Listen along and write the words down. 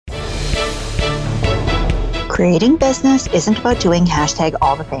Creating business isn't about doing hashtag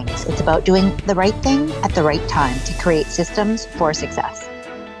all the things. It's about doing the right thing at the right time to create systems for success.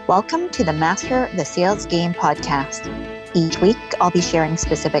 Welcome to the Master the Sales Game podcast. Each week, I'll be sharing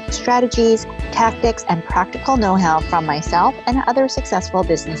specific strategies, tactics, and practical know-how from myself and other successful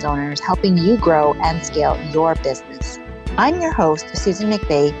business owners helping you grow and scale your business. I'm your host, Susan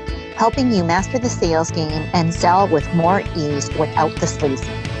McVeigh, helping you master the sales game and sell with more ease without the sleaze.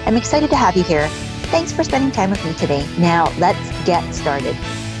 I'm excited to have you here. Thanks for spending time with me today. Now, let's get started.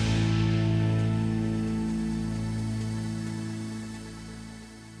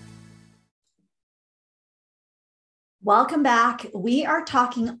 Welcome back. We are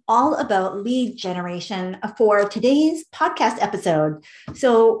talking all about lead generation for today's podcast episode.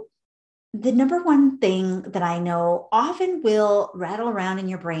 So, the number one thing that I know often will rattle around in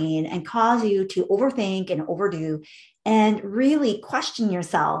your brain and cause you to overthink and overdo and really question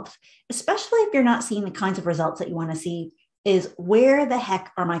yourself, especially if you're not seeing the kinds of results that you want to see, is where the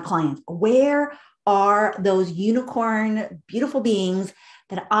heck are my clients? Where are those unicorn, beautiful beings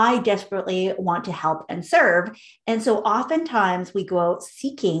that I desperately want to help and serve? And so oftentimes we go out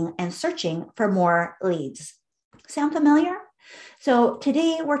seeking and searching for more leads. Sound familiar? So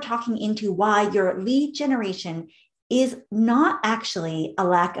today we're talking into why your lead generation is not actually a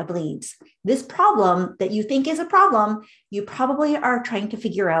lack of leads. This problem that you think is a problem, you probably are trying to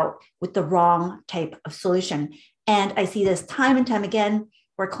figure out with the wrong type of solution. And I see this time and time again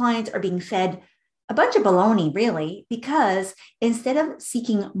where clients are being fed a bunch of baloney, really, because instead of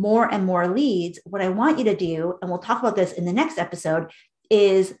seeking more and more leads, what I want you to do, and we'll talk about this in the next episode,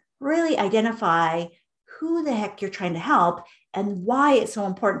 is really identify who the heck you're trying to help and why it's so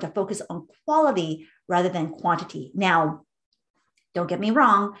important to focus on quality rather than quantity. Now, don't get me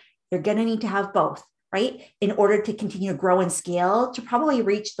wrong, you're going to need to have both, right? In order to continue to grow and scale to probably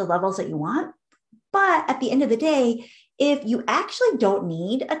reach the levels that you want. But at the end of the day, if you actually don't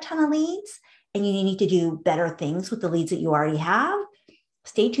need a ton of leads and you need to do better things with the leads that you already have,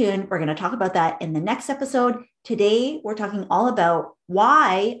 stay tuned. We're going to talk about that in the next episode. Today, we're talking all about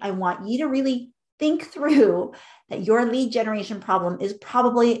why I want you to really think through that your lead generation problem is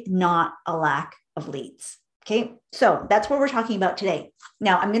probably not a lack of leads. Okay, so that's what we're talking about today.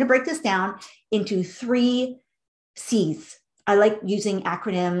 Now, I'm going to break this down into 3 C's. I like using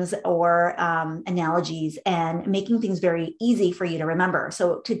acronyms or analogies and making things very easy for you to remember.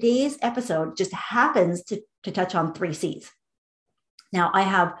 So today's episode just happens to touch on 3 C's. Now, I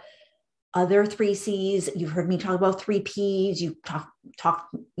have other 3 C's. You've heard me talk about 3 P's.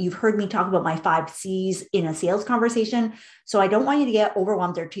 You've heard me talk about my 5 C's in a sales conversation. So I don't want you to get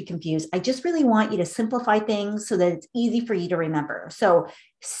overwhelmed or too confused. I just really want you to simplify things so that it's easy for you to remember. So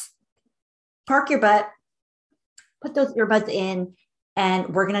park your butt, put those earbuds in,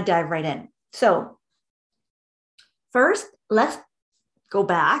 and we're going to dive right in. So first, let's go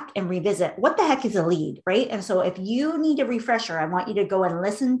back and revisit what the heck is a lead, right? And so if you need a refresher, I want you to go and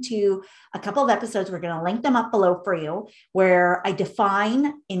listen to a couple of episodes. We're going to link them up below for you, where I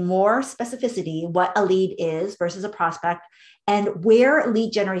define in more specificity what a lead is versus a prospect and where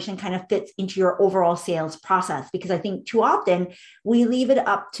lead generation kind of fits into your overall sales process. Because I think too often we leave it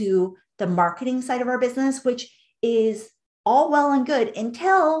up to the marketing side of our business, which is all well and good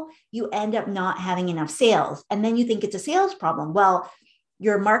until you end up not having enough sales. And then you think it's a sales problem. Well,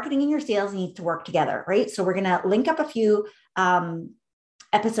 your marketing and your sales need to work together, right? So we're going to link up a few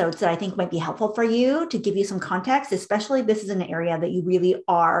episodes that I think might be helpful for you to give you some context, especially if this is an area that you really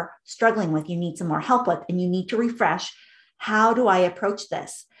are struggling with, you need some more help with, and you need to refresh. How do I approach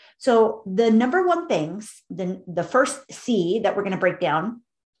this? So the number one things, the first C that we're going to break down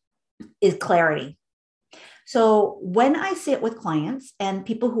is clarity. So when I sit with clients and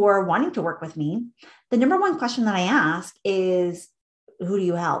people who are wanting to work with me, the number one question that I ask is, who do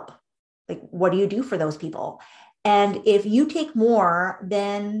you help? Like, what do you do for those people? And if you take more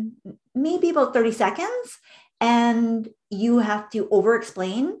than maybe about 30 seconds and you have to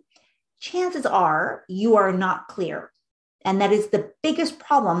over-explain, chances are you are not clear. And that is the biggest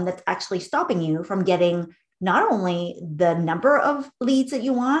problem that's actually stopping you from getting not only the number of leads that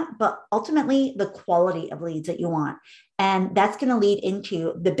you want, but ultimately the quality of leads that you want. And that's going to lead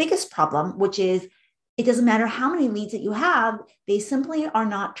into the biggest problem, which is it doesn't matter how many leads that you have, they simply are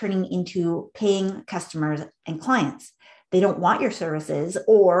not turning into paying customers and clients. They don't want your services,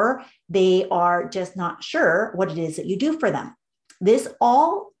 or they are just not sure what it is that you do for them. This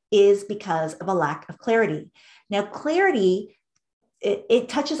all is because of a lack of clarity. Now, clarity, it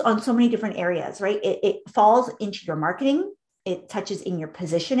touches on so many different areas, right? It falls into your marketing. It touches in your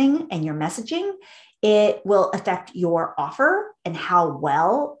positioning and your messaging. It will affect your offer and how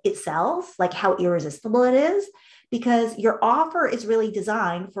well it sells, like how irresistible it is, because your offer is really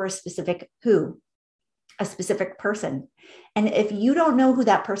designed for a specific a specific person. And if you don't know who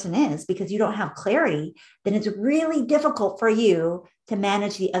that person is because you don't have clarity, then it's really difficult for you to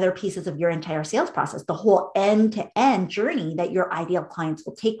manage the other pieces of your entire sales process, the whole end-to-end journey that your ideal clients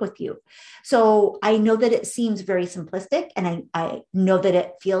will take with you. So I know that it seems very simplistic, and I know that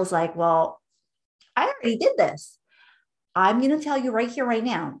it feels like, well, I already did this. I'm going to tell you right here, right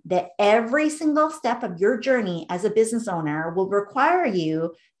now, that every single step of your journey as a business owner will require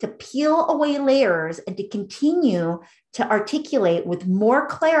you to peel away layers and to continue to articulate with more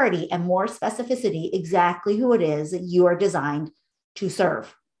clarity and more specificity exactly who it is that you are designed to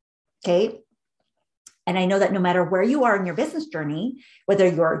serve. Okay. And I know that no matter where you are in your business journey, whether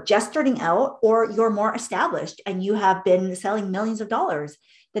you're just starting out or you're more established and you have been selling millions of dollars,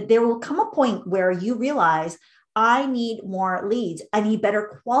 that there will come a point where you realize, I need more leads. I need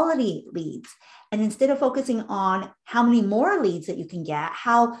better quality leads. And instead of focusing on how many more leads that you can get,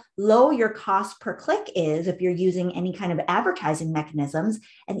 how low your cost per click is if you're using any kind of advertising mechanisms,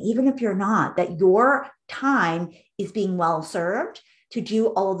 and even if you're not, that your time is being well served to do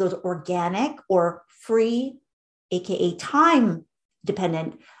all of those organic or free, AKA time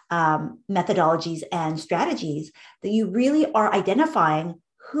dependent methodologies and strategies, that you really are identifying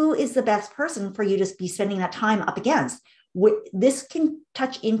who is the best person for you to be spending that time up against. This can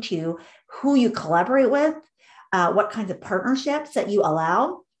touch into who you collaborate with, what kinds of partnerships that you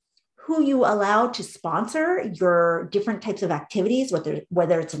allow, who you allow to sponsor your different types of activities,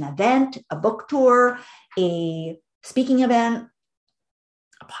 whether it's an event, a book tour, a speaking event,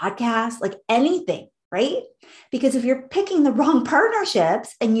 a podcast, like anything, right? Because if you're picking the wrong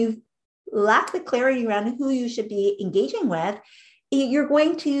partnerships and you lack the clarity around who you should be engaging with, you're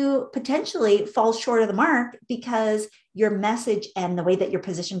going to potentially fall short of the mark because your message and the way that you're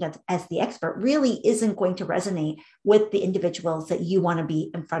positioned as the expert really isn't going to resonate with the individuals that you want to be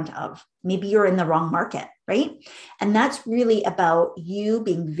in front of. Maybe you're in the wrong market, right? And that's really about you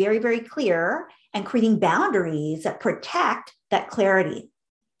being very, very clear and creating boundaries that protect that clarity.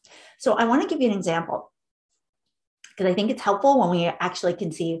 So I want to give you an example, because I think it's helpful when we actually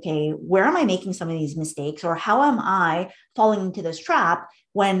can see, okay, where am I making some of these mistakes, or how am I falling into this trap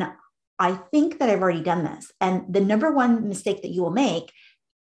when I think that I've already done this? And the number one mistake that you will make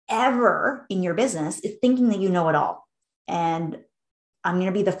ever in your business is thinking that you know it all. And I'm going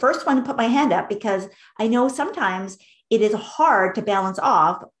to be the first one to put my hand up, because I know sometimes it is hard to balance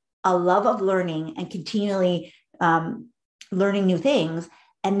off a love of learning and continually learning new things,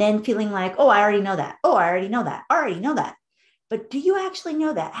 and then feeling like, oh, I already know that. Oh, I already know that. I already know that. But do you actually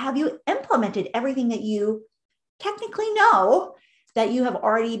know that? Have you implemented everything that you technically know that you have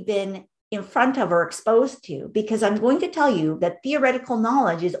already been in front of or exposed to? Because I'm going to tell you that theoretical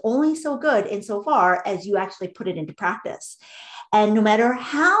knowledge is only so good insofar as you actually put it into practice. And no matter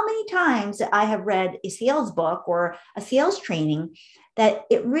how many times that I have read a sales book or a sales training, that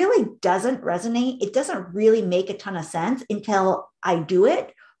it really doesn't resonate. It doesn't really make a ton of sense until I do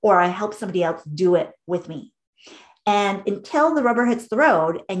it or I help somebody else do it with me. And until the rubber hits the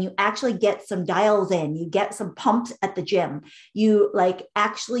road and you actually get some dials in, you get some pumps at the gym, you like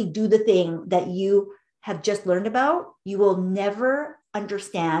actually do the thing that you have just learned about, you will never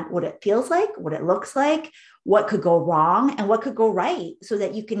understand what it feels like, what it looks like, what could go wrong and what could go right, so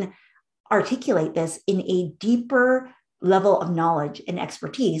that you can articulate this in a deeper level of knowledge and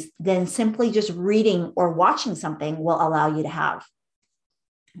expertise than simply just reading or watching something will allow you to have.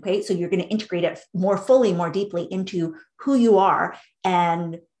 Okay, so you're going to integrate it more fully, more deeply into who you are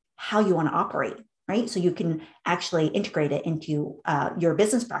and how you want to operate, right? So you can actually integrate it into your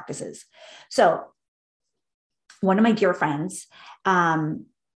business practices. So one of my dear friends,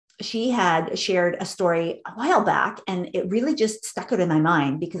 she had shared a story a while back, and it really just stuck out in my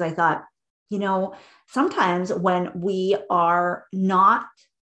mind, because I thought, you know, sometimes when we are not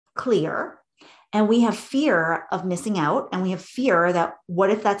clear and we have fear of missing out, and we have fear that what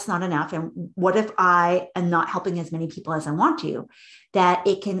if that's not enough? And what if I am not helping as many people as I want to, that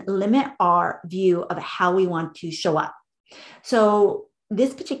it can limit our view of how we want to show up. So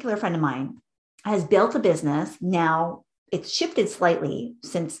this particular friend of mine has built a business. Now it's shifted slightly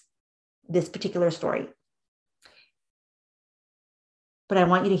since this particular story, but I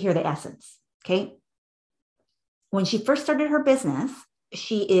want you to hear the essence. Okay. When she first started her business,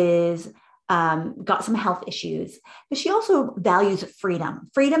 she got some health issues, but she also values freedom.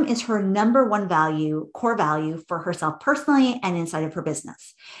 Freedom is her number one value, core value for herself personally and inside of her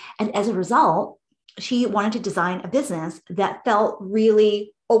business. And as a result, she wanted to design a business that felt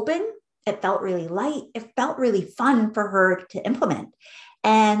really open It felt really light. It felt really fun for her to implement.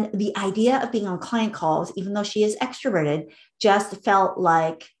 And the idea of being on client calls, even though she is extroverted, just felt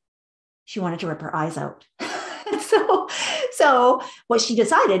like she wanted to rip her eyes out. so what she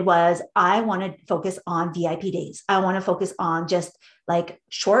decided was, I want to focus on VIP days. I want to focus on just like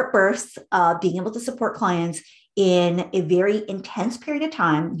short bursts of being able to support clients in a very intense period of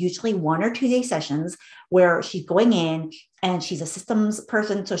time, usually 1 or 2 day sessions, where she's going in and she's a systems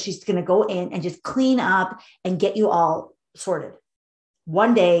person. So she's going to go in and just clean up and get you all sorted.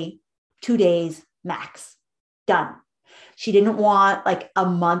 1 day, 2 days, max, done. She didn't want like a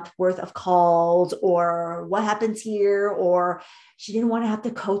month worth of calls or what happens here, or she didn't want to have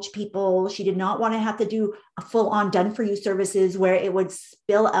to coach people. She did not want to have to do a full on done for you services where it would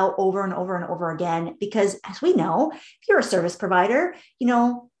spill out over and over and over again. Because as we know, if you're a service provider,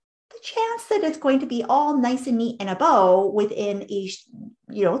 the chance that it's going to be all nice and neat in a bow within a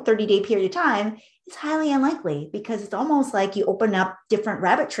 30-day period of time is highly unlikely, because it's almost like you open up different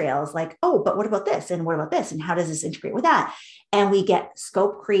rabbit trails, like, oh, but what about this? And what about this? And how does this integrate with that? And we get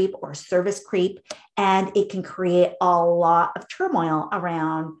scope creep or service creep, and it can create a lot of turmoil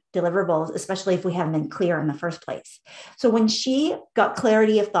around deliverables, especially if we haven't been clear in the first place. So when she got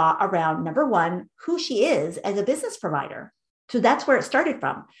clarity of thought around, number one, who she is as a business provider, so that's where it started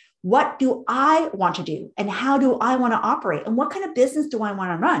from. What do I want to do? And how do I want to operate? And what kind of business do I want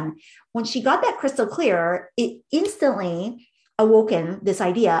to run? When she got that crystal clear, it instantly awoken this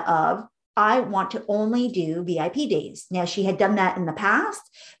idea of, I want to only do VIP days. Now, she had done that in the past,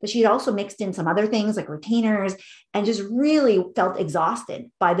 but she had also mixed in some other things like retainers, and just really felt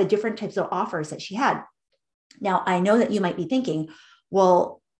exhausted by the different types of offers that she had. Now, I know that you might be thinking,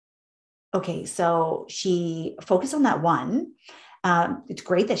 well, okay, so she focused on that one. It's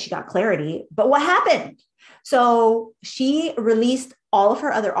great that she got clarity, but what happened? So she released all of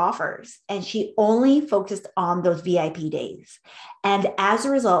her other offers and she only focused on those VIP days. And as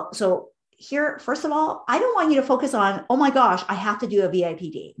a result, so here, first of all, I don't want you to focus on, oh my gosh, I have to do a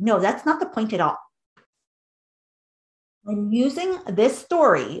VIP day. No, that's not the point at all. I'm using this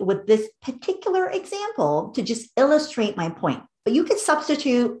story with this particular example to just illustrate my point. But you could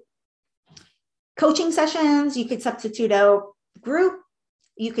substitute coaching sessions, you could substitute out group,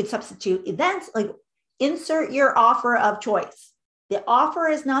 you could substitute events, like insert your offer of choice. The offer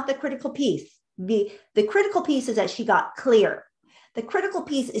is not the critical piece. The critical piece is that she got clear. The critical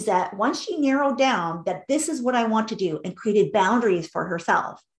piece is that once she narrowed down that this is what I want to do and created boundaries for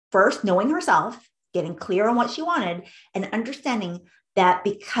herself, first knowing herself, getting clear on what she wanted, and understanding that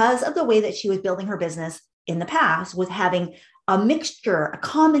because of the way that she was building her business in the past, with having a mixture, a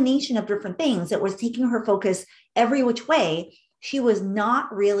combination of different things that was taking her focus every which way, she was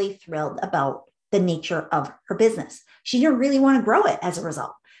not really thrilled about the nature of her business. She didn't really want to grow it as a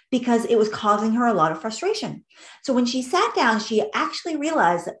result, because it was causing her a lot of frustration. So when she sat down, she actually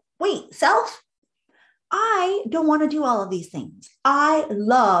realized that, wait, self, I don't want to do all of these things. I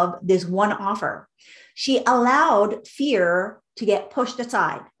love this one offer. She allowed fear to get pushed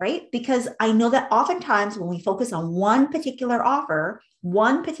aside, right? Because I know that oftentimes when we focus on one particular offer,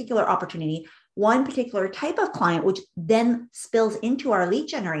 one particular opportunity, one particular type of client, which then spills into our lead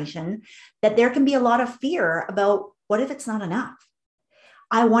generation, that there can be a lot of fear about, what if it's not enough?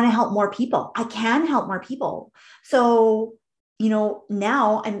 I want to help more people. I can help more people. So,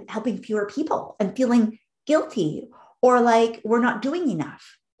 now I'm helping fewer people and feeling guilty, or like we're not doing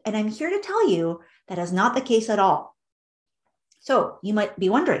enough. And I'm here to tell you that is not the case at all. So you might be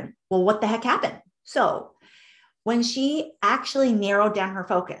wondering, well, what the heck happened? So when she actually narrowed down her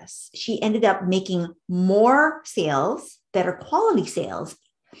focus, she ended up making more sales that are quality sales,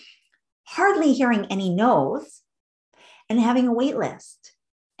 hardly hearing any no's, and having a wait list.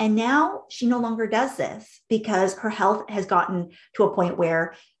 And now she no longer does this because her health has gotten to a point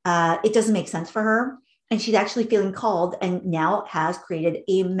where it doesn't make sense for her. And she's actually feeling called, and now has created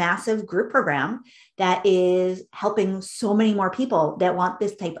a massive group program that is helping so many more people that want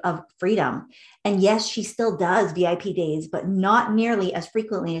this type of freedom. And yes, she still does VIP days, but not nearly as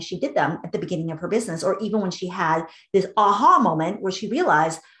frequently as she did them at the beginning of her business, or even when she had this aha moment where she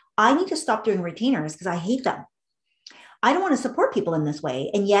realized, I need to stop doing retainers because I hate them. I don't want to support people in this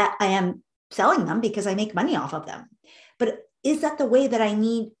way. And yet I am selling them because I make money off of them. But is that the way that I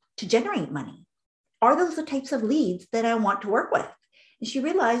need to generate money? Are those the types of leads that I want to work with? And she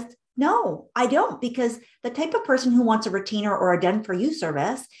realized, no, I don't, because the type of person who wants a retainer or a done for you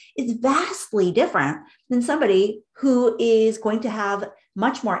service is vastly different than somebody who is going to have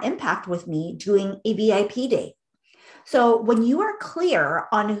much more impact with me doing a VIP day. So when you are clear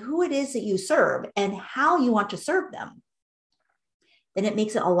on who it is that you serve and how you want to serve them, then it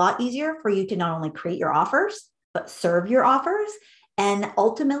makes it a lot easier for you to not only create your offers, but serve your offers and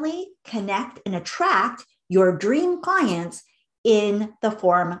ultimately connect and attract your dream clients in the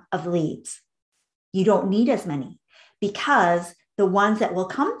form of leads. You don't need as many because the ones that will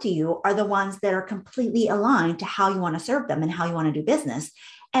come to you are the ones that are completely aligned to how you want to serve them and how you want to do business.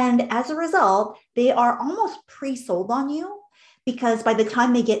 And as a result, they are almost pre-sold on you because by the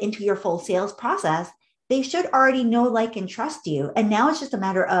time they get into your full sales process, they should already know, like, and trust you. And now it's just a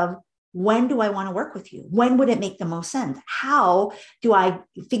matter of, when do I want to work with you? When would it make the most sense? How do I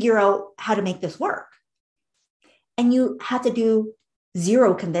figure out how to make this work? And you have to do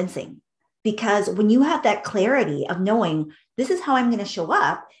zero convincing, because when you have that clarity of knowing this is how I'm going to show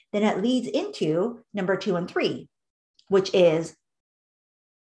up, then it leads into number 2 and 3, which is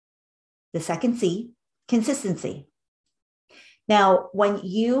the second C, consistency. Now, when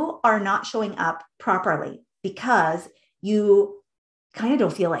you are not showing up properly because you kind of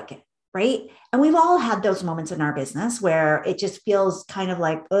don't feel like it, right? And we've all had those moments in our business where it just feels kind of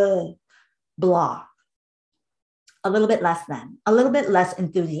like, blah, a little bit less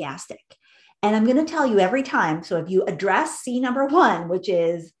enthusiastic. And I'm going to tell you every time. So if you address C number 1, which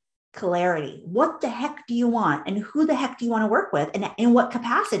is clarity, what the heck do you want? And who the heck do you want to work with? And in what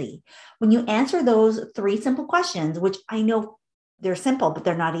capacity? When you answer those 3 simple questions, which I know they're simple, but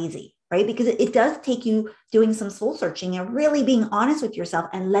they're not easy, right? Because it does take you doing some soul searching and really being honest with yourself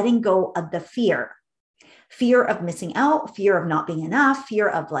and letting go of the fear of missing out, fear of not being enough, fear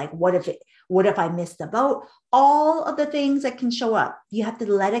of like, what if I miss the boat? All of the things that can show up, you have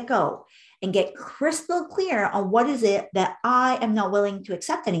to let it go and get crystal clear on what is it that I am not willing to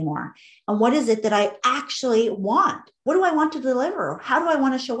accept anymore. And what is it that I actually want? What do I want to deliver? How do I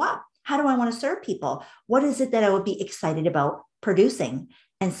want to show up? How do I want to serve people? What is it that I would be excited about producing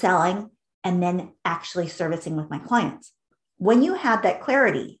and selling and then actually servicing with my clients? When you have that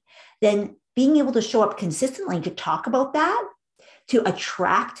clarity, then being able to show up consistently to talk about that, to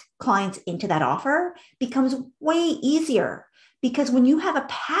attract clients into that offer becomes way easier. Because when you have a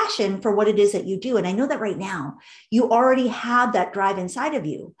passion for what it is that you do, and I know that right now you already have that drive inside of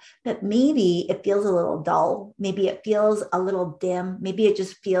you, but maybe it feels a little dull. Maybe it feels a little dim. Maybe it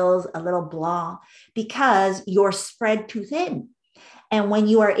just feels a little blah because you're spread too thin. And when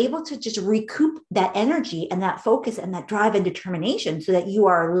you are able to just recoup that energy and that focus and that drive and determination so that you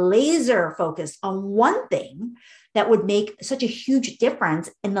are laser focused on one thing that would make such a huge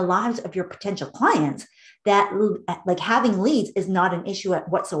difference in the lives of your potential clients, that like having leads is not an issue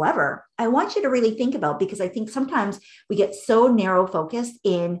whatsoever. I want you to really think about, because I think sometimes we get so narrow focused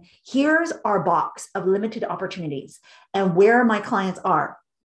in, here's our box of limited opportunities and where my clients are.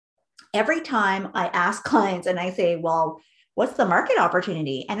 Every time I ask clients and I say, well, what's the market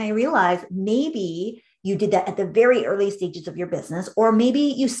opportunity? And I realize maybe you did that at the very early stages of your business, or maybe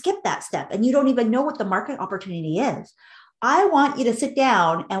you skipped that step and you don't even know what the market opportunity is. I want you to sit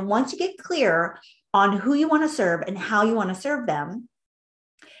down, and once you get clear on who you want to serve and how you want to serve them,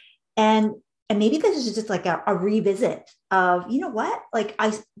 and maybe this is just like a revisit of, you know what, like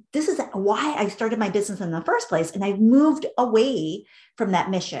this is why I started my business in the first place. And I've moved away from that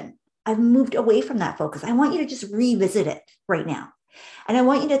mission. I've moved away from that focus. I want you to just revisit it right now. And I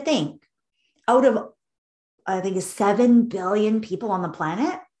want you to think, out of, I think, 7 billion people on the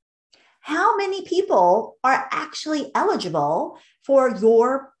planet, how many people are actually eligible for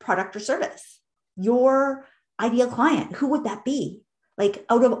your product or service, your ideal client? Who would that be? Like,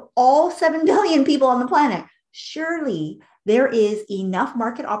 out of all 7 billion people on the planet, surely there is enough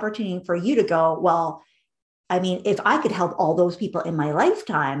market opportunity for you to go, well, I mean, if I could help all those people in my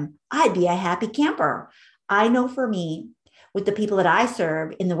lifetime, I'd be a happy camper. I know for me, with the people that I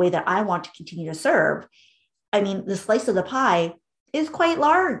serve in the way that I want to continue to serve, I mean, the slice of the pie is quite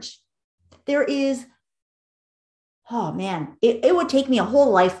large. There is, oh man, it would take me a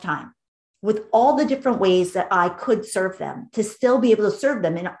whole lifetime with all the different ways that I could serve them to still be able to serve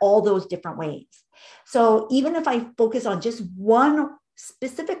them in all those different ways. So even if I focus on just one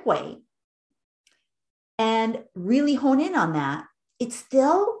specific way and really hone in on that, it's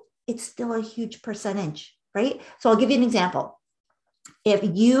still a huge percentage, right? So I'll give you an example. If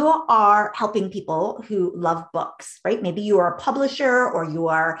you are helping people who love books, right? Maybe you are a publisher, or you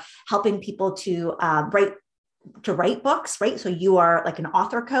are helping people to write books, right? So you are like an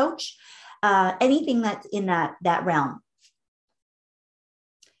author coach, anything that's in that realm.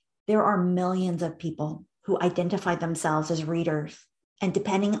 There are millions of people who identify themselves as readers. And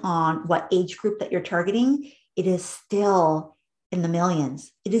depending on what age group that you're targeting, it is still in the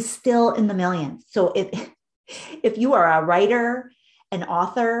millions. It is still in the millions. So if you are a writer, an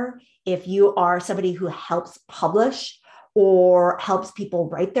author, if you are somebody who helps publish, or helps people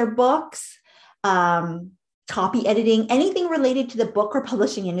write their books, copy editing, anything related to the book or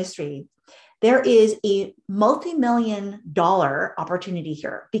publishing industry, there is a multi-million-dollar opportunity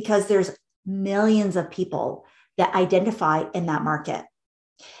here because there's millions of people that identify in that market.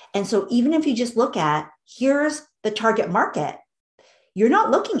 And so even if you just look at, here's the target market, you're not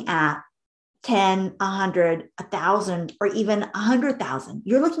looking at 10, 100, 1,000, or even 100,000.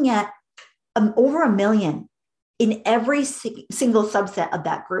 You're looking at over 1 million in every single subset of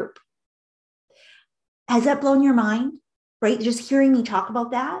that group. Has that blown your mind? Right? Just hearing me talk about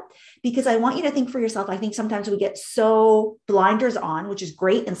that, because I want you to think for yourself. I think sometimes we get so blinders on, which is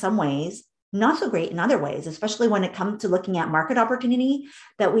great in some ways, not so great in other ways, especially when it comes to looking at market opportunity,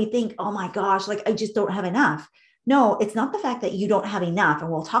 that we think, oh my gosh, like I just don't have enough. No, it's not the fact that you don't have enough.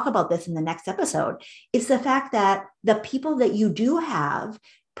 And we'll talk about this in the next episode. It's the fact that the people that you do have,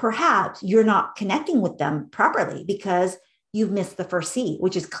 perhaps you're not connecting with them properly because you've missed the first C,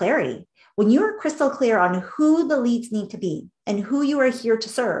 which is clarity. When you're crystal clear on who the leads need to be and who you are here to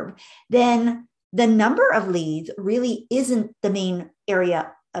serve, then the number of leads really isn't the main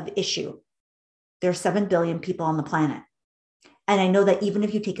area of issue. There's 7 billion people on the planet. And I know that even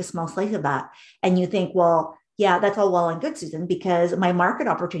if you take a small slice of that and you think, well, yeah, that's all well and good, Susan, because my market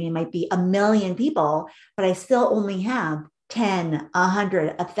opportunity might be 1 million people, but I still only have 10,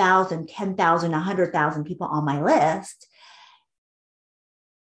 100, 1,000, 10,000, 100,000 people on my list,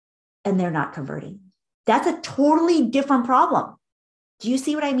 and they're not converting. That's a totally different problem. Do you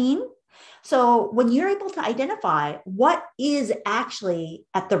see what I mean? So when you're able to identify what is actually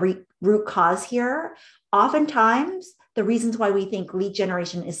at the root cause here, oftentimes the reasons why we think lead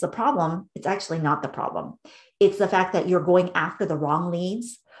generation is the problem, it's actually not the problem. It's the fact that you're going after the wrong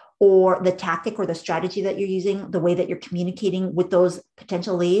leads, or the tactic or the strategy that you're using, the way that you're communicating with those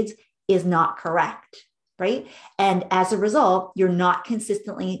potential leads is not correct. Right? And as a result, you're not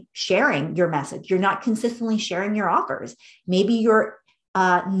consistently sharing your message. You're not consistently sharing your offers. Maybe you're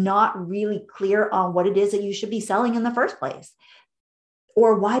not really clear on what it is that you should be selling in the first place,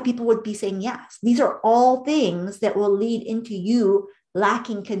 or why people would be saying yes. These are all things that will lead into you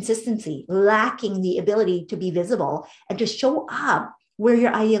lacking consistency, lacking the ability to be visible and to show up where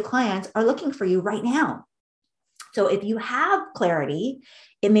your ideal clients are looking for you right now. So if you have clarity,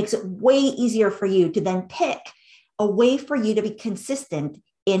 it makes it way easier for you to then pick a way for you to be consistent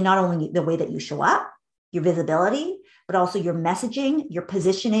in not only the way that you show up, your visibility, but also your messaging, your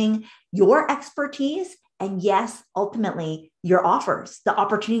positioning, your expertise, and yes, ultimately your offers, the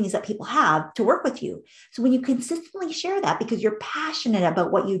opportunities that people have to work with you. So when you consistently share that because you're passionate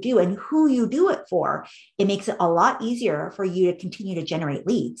about what you do and who you do it for, it makes it a lot easier for you to continue to generate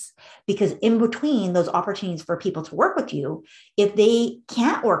leads. Because in between those opportunities for people to work with you, if they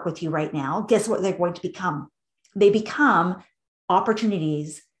can't work with you right now, guess what they're going to become? They become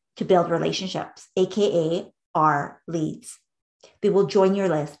opportunities to build relationships, AKA our leads. They will join your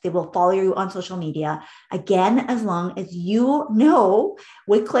list. They will follow you on social media. Again, as long as you know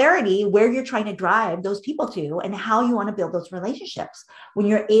with clarity where you're trying to drive those people to and how you want to build those relationships. When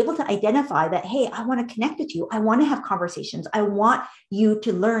you're able to identify that, hey, I want to connect with you. I want to have conversations. I want you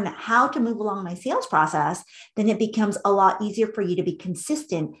to learn how to move along my sales process. Then it becomes a lot easier for you to be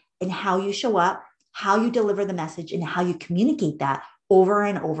consistent in how you show up, how you deliver the message, and how you communicate that over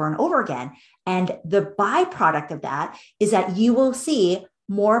and over and over again. And the byproduct of that is that you will see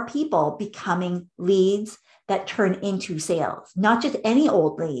more people becoming leads that turn into sales, not just any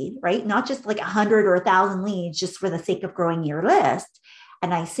old lead, right? Not just like 100 or 1,000 leads just for the sake of growing your list.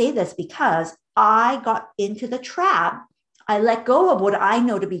 And I say this because I got into the trap. I let go of what I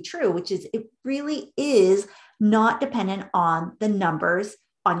know to be true, which is it really is not dependent on the numbers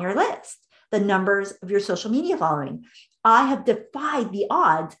on your list, the numbers of your social media following. I have defied the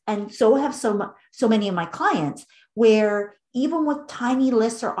odds, and so have so many of my clients, where even with tiny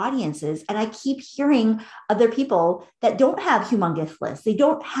lists or audiences, and I keep hearing other people that don't have humongous lists, they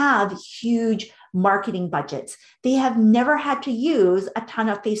don't have huge marketing budgets, they have never had to use a ton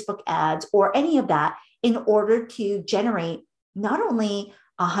of Facebook ads or any of that in order to generate not only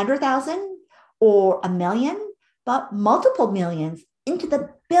 100,000 or 1 million, but multiple millions into the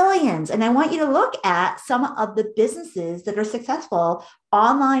billions. And I want you to look at some of the businesses that are successful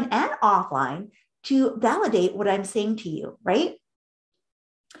online and offline to validate what I'm saying to you, right?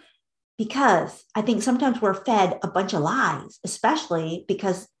 Because I think sometimes we're fed a bunch of lies, especially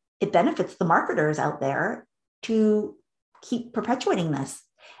because it benefits the marketers out there to keep perpetuating this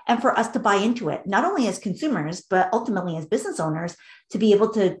and for us to buy into it, not only as consumers, but ultimately as business owners, to be able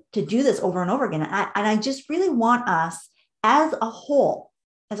to do this over and over again. And I just really want us as a whole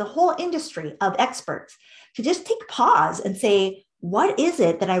as a whole industry of experts to just take pause and say, what is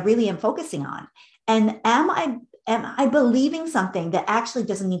it that I really am focusing on? And am I believing something that actually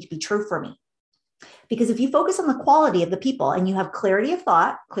doesn't need to be true for me? Because if you focus on the quality of the people and you have clarity of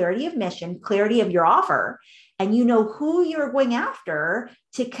thought, clarity of mission, clarity of your offer, and you know who you're going after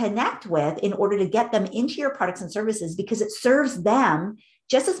to connect with in order to get them into your products and services, because it serves them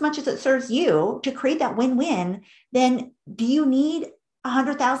just as much as it serves you to create that win-win, then do you need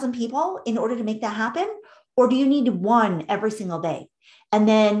 100,000 people in order to make that happen? Or do you need one every single day? And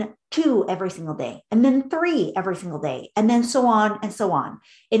then two every single day, and then three every single day, and then so on and so on,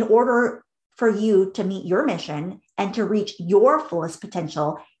 in order for you to meet your mission and to reach your fullest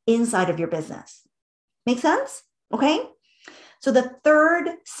potential inside of your business. Make sense? Okay. So the third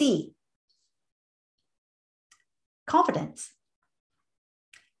C, confidence.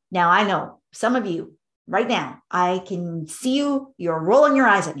 Now I know some of you right now, I can see you're rolling your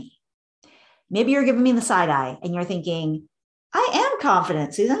eyes at me. Maybe you're giving me the side eye and you're thinking, I am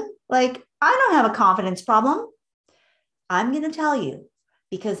confident, Susan. Like, I don't have a confidence problem. I'm going to tell you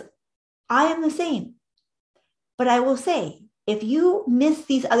because I am the same. But I will say, if you miss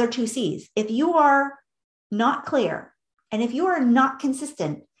these other two C's, if you are not clear, and if you are not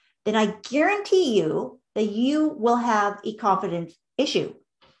consistent, then I guarantee you that you will have a confidence issue.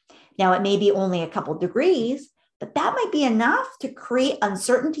 Now, it may be only a couple degrees, but that might be enough to create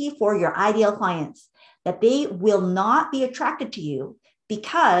uncertainty for your ideal clients, that they will not be attracted to you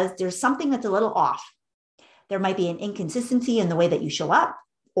because there's something that's a little off. There might be an inconsistency in the way that you show up,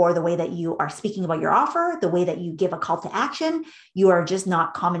 or the way that you are speaking about your offer, the way that you give a call to action. You are just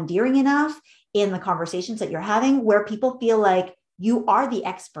not commandeering enough in the conversations that you're having, where people feel like you are the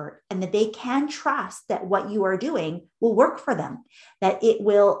expert and that they can trust that what you are doing will work for them, that it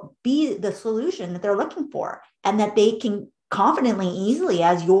will be the solution that they're looking for, and that they can confidently, easily,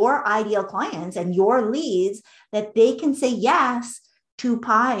 as your ideal clients and your leads, that they can say yes to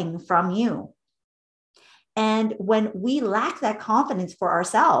buying from you. And when we lack that confidence for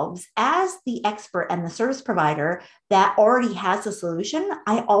ourselves as the expert and the service provider that already has a solution,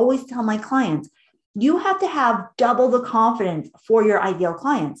 I always tell my clients, you have to have double the confidence for your ideal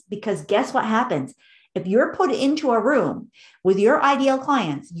clients, because guess what happens? If you're put into a room with your ideal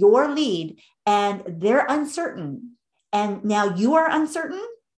clients, your lead, and they're uncertain, and now you are uncertain,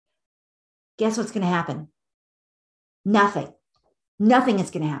 guess what's going to happen? Nothing. Nothing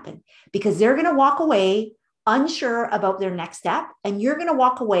is going to happen, because they're going to walk away unsure about their next step, and you're going to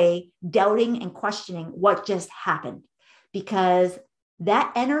walk away doubting and questioning what just happened, because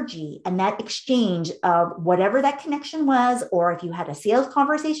that energy and that exchange of whatever that connection was, or if you had a sales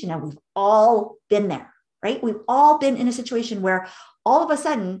conversation, and we've all been there, right? We've all been in a situation where all of a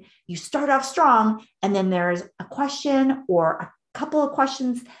sudden you start off strong, and then there's a question or a couple of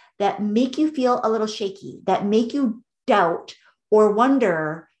questions that make you feel a little shaky, that make you doubt or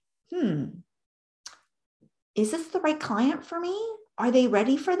wonder, is this the right client for me? Are they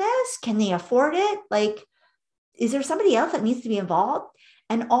ready for this? Can they afford it? Like, is there somebody else that needs to be involved?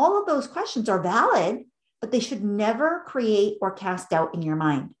 And all of those questions are valid, but they should never create or cast doubt in your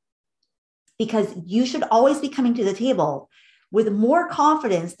mind, because you should always be coming to the table with more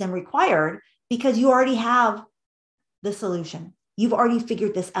confidence than required, because you already have the solution. You've already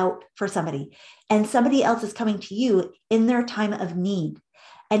figured this out for somebody, and somebody else is coming to you in their time of need.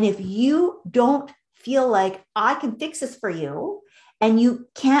 And if you don't feel like I can fix this for you, and you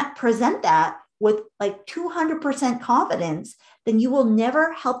can't present that with like 200% confidence, then you will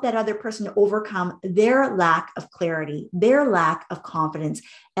never help that other person to overcome their lack of clarity, their lack of confidence,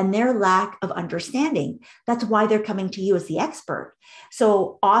 and their lack of understanding. That's why they're coming to you as the expert.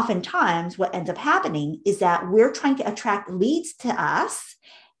 So oftentimes what ends up happening is that we're trying to attract leads to us.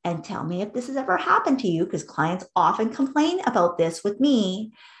 And tell me if this has ever happened to you, because clients often complain about this with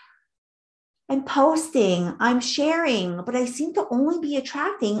me. I'm posting, I'm sharing, but I seem to only be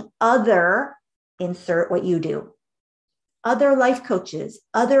attracting other, insert what you do, other life coaches,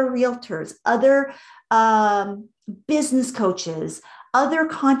 other realtors, other business coaches, other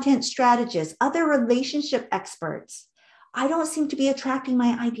content strategists, other relationship experts. I don't seem to be attracting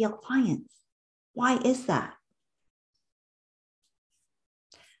my ideal clients. Why is that?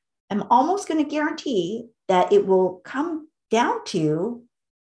 I'm almost going to guarantee that it will come down to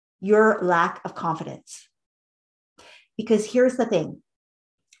your lack of confidence. Because here's the thing.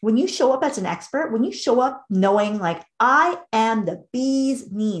 When you show up as an expert, when you show up knowing like, I am the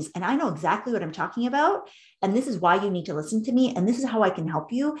bee's knees and I know exactly what I'm talking about, and this is why you need to listen to me, and this is how I can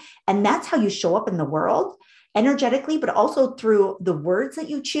help you, and that's how you show up in the world energetically, but also through the words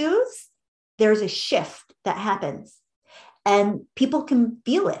that you choose, there's a shift that happens. and people can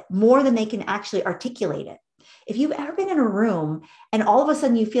feel it more than they can actually articulate it. If you've ever been in a room and all of a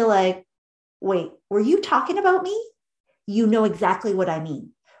sudden you feel like, wait, were you talking about me? You know exactly what I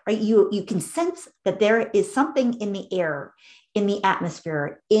mean, right? You can sense that there is something in the air, in the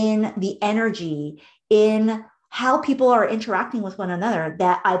atmosphere, in the energy, in how people are interacting with one another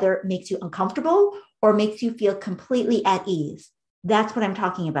that either makes you uncomfortable or makes you feel completely at ease. That's what I'm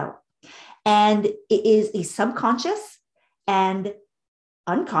talking about. And it is a subconscious and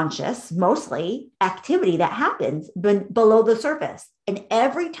unconscious, mostly, activity that happens below the surface. And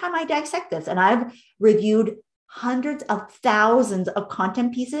every time I dissect this, and I've reviewed hundreds of thousands of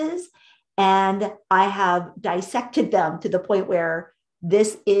content pieces, and I have dissected them to the point where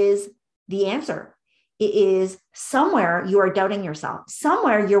this is the answer. It is somewhere you are doubting yourself.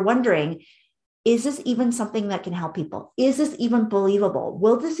 Somewhere you're wondering, is this even something that can help people? Is this even believable?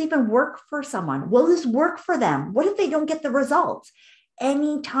 Will this even work for someone? Will this work for them? What if they don't get the results?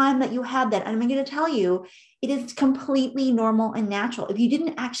 Any time that you have that, and I'm going to tell you, it is completely normal and natural. If you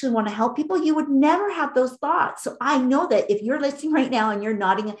didn't actually want to help people, you would never have those thoughts. So I know that if you're listening right now and you're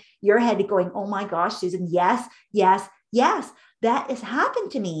nodding your head going, oh my gosh, Susan, yes, yes, yes, that has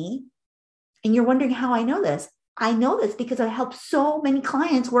happened to me. And you're wondering how I know this. I know this because I help so many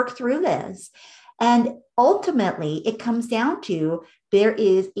clients work through this. And ultimately, it comes down to there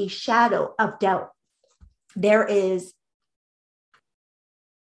is a shadow of doubt. There is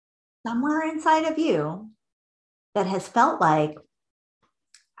somewhere inside of you that has felt like,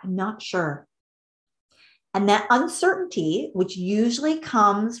 I'm not sure. And that uncertainty, which usually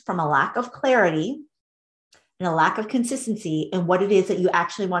comes from a lack of clarity and a lack of consistency in what it is that you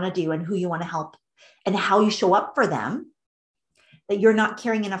actually want to do and who you want to help and how you show up for them, that you're not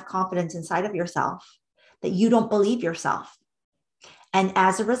carrying enough confidence inside of yourself, that you don't believe yourself. And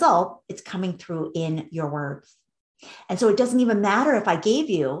as a result, it's coming through in your words. And so it doesn't even matter if I gave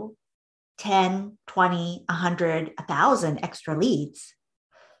you 10, 20, 100, 1,000 extra leads.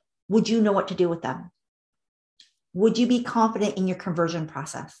 Would you know what to do with them? Would you be confident in your conversion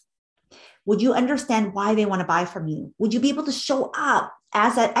process? Would you understand why they want to buy from you? Would you be able to show up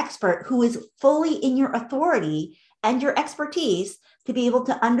as that expert who is fully in your authority and your expertise to be able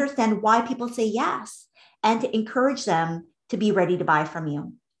to understand why people say yes and to encourage them to be ready to buy from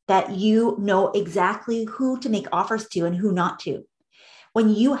you? That you know exactly who to make offers to and who not to. When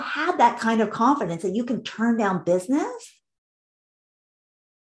you have that kind of confidence that you can turn down business,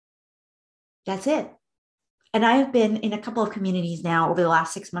 that's it. And I have been in a couple of communities now over the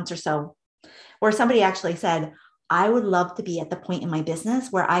last 6 months or so, where somebody actually said, I would love to be at the point in my business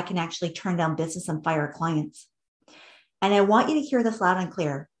where I can actually turn down business and fire clients. And I want you to hear this loud and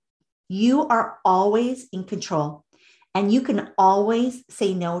clear. You are always in control, and you can always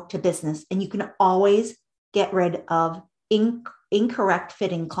say no to business, and you can always get rid of incorrect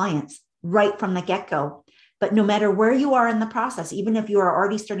fitting clients right from the get-go. But no matter where you are in the process, even if you are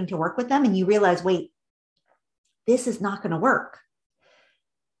already starting to work with them and you realize, wait, this is not going to work.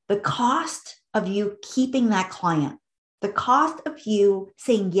 The cost of you keeping that client, the cost of you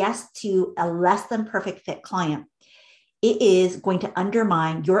saying yes to a less than perfect fit client, it is going to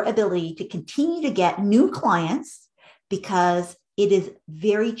undermine your ability to continue to get new clients because it is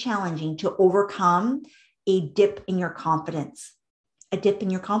very challenging to overcome a dip in your confidence,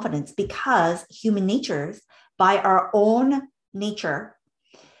 because human natures, by our own nature,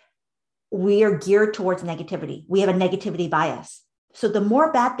 we are geared towards negativity. We have a negativity bias. So the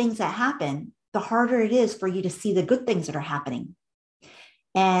more bad things that happen, the harder it is for you to see the good things that are happening.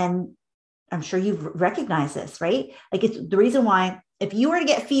 And I'm sure you've recognized this, right? Like, it's the reason why if you were to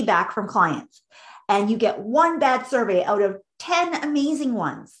get feedback from clients and you get one bad survey out of 10 amazing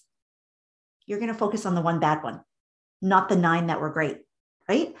ones, you're going to focus on the one bad one, not the 9 that were great,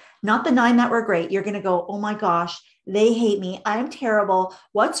 right? Not the 9 that were great. You're going to go, oh my gosh, they hate me. I'm terrible.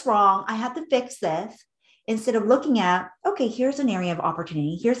 What's wrong? I have to fix this. Instead of looking at, okay, here's an area of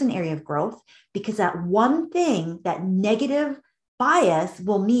opportunity. Here's an area of growth, because that one thing, that negative bias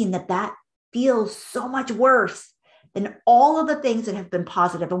will mean that feels so much worse than all of the things that have been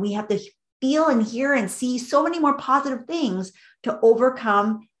positive. And we have to feel and hear and see so many more positive things to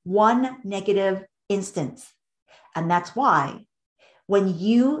overcome one negative instance. And that's why when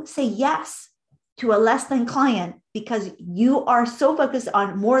you say yes to a less than client because you are so focused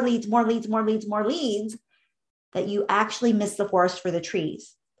on more leads, that you actually miss the forest for the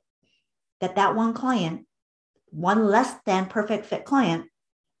trees. That one client, one less than perfect fit client,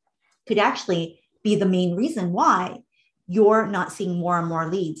 could actually be the main reason why you're not seeing more and more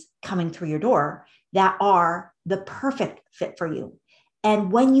leads coming through your door that are the perfect fit for you.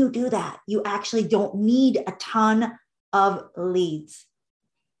 And when you do that, you actually don't need a ton of leads.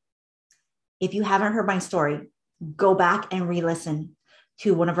 If you haven't heard my story, go back and re-listen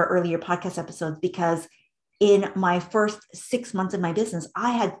to one of our earlier podcast episodes, because in my first 6 months of my business,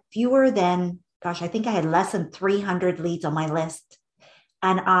 I had fewer than, I think I had less than 300 leads on my list.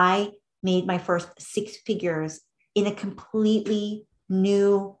 And I made my first 6 figures in a completely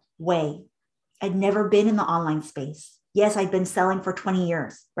new way. I'd never been in the online space. Yes, I'd been selling for 20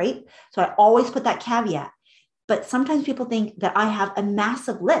 years, right? So I always put that caveat. But sometimes people think that I have a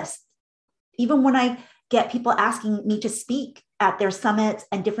massive list. Even when I get people asking me to speak at their summits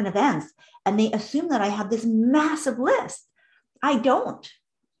and different events, and they assume that I have this massive list. I don't,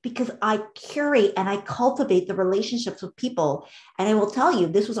 because I curate and I cultivate the relationships with people. And I will tell you,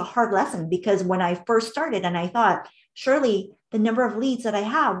 this was a hard lesson, because when I first started and I thought, surely the number of leads that I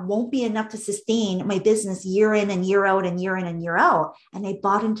have won't be enough to sustain my business year in and year out and year in and year out. And I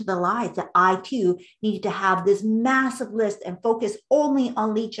bought into the lies that I too needed to have this massive list and focus only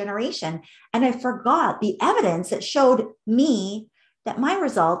on lead generation. And I forgot the evidence that showed me that my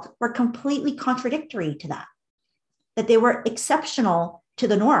results were completely contradictory to that they were exceptional to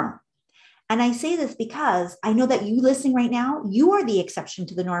the norm. And I say this because I know that you listening right now, you are the exception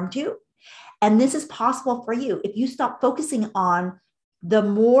to the norm too. And this is possible for you if you stop focusing on the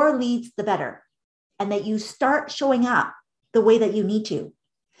more leads, the better, and that you start showing up the way that you need to.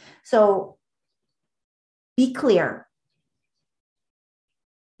 So be clear,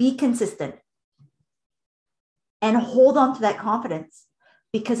 be consistent, and hold on to that confidence,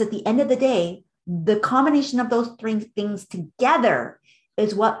 because at the end of the day, the combination of those 3 things together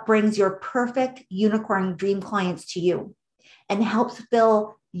is what brings your perfect unicorn dream clients to you and helps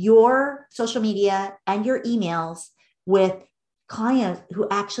fill your social media and your emails with clients who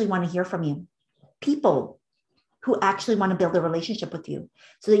actually want to hear from you, people who actually want to build a relationship with you,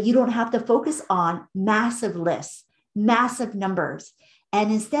 so that you don't have to focus on massive lists, massive numbers,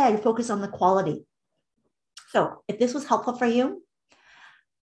 and instead focus on the quality. So if this was helpful for you,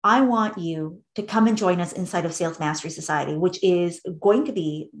 I want you to come and join us inside of Sales Mastery Society, which is going to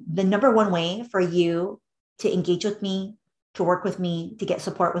be the number one way for you to engage with me, to work with me, to get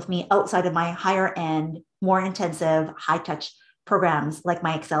support with me outside of my higher end, more intensive, high touch programs like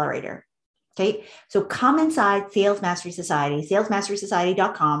my accelerator. Okay. So come inside Sales Mastery Society,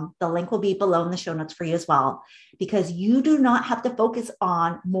 salesmasterysociety.com. The link will be below in the show notes for you as well, because you do not have to focus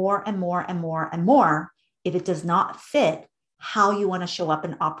on more and more and more and more if it does not fit how you want to show up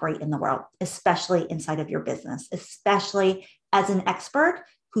and operate in the world, especially inside of your business, especially as an expert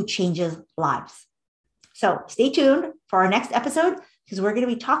who changes lives. So stay tuned for our next episode, because we're going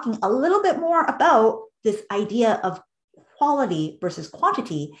to be talking a little bit more about this idea of quality versus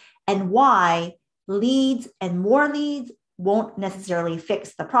quantity and why leads and more leads won't necessarily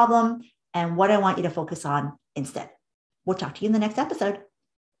fix the problem, and what I want you to focus on instead. We'll talk to you in the next episode.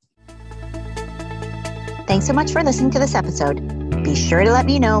 Thanks so much for listening to this episode. Be sure to let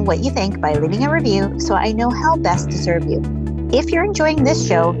me know what you think by leaving a review so I know how best to serve you. If you're enjoying this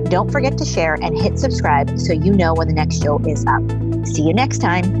show, don't forget to share and hit subscribe so you know when the next show is up. See you next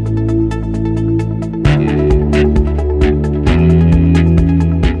time.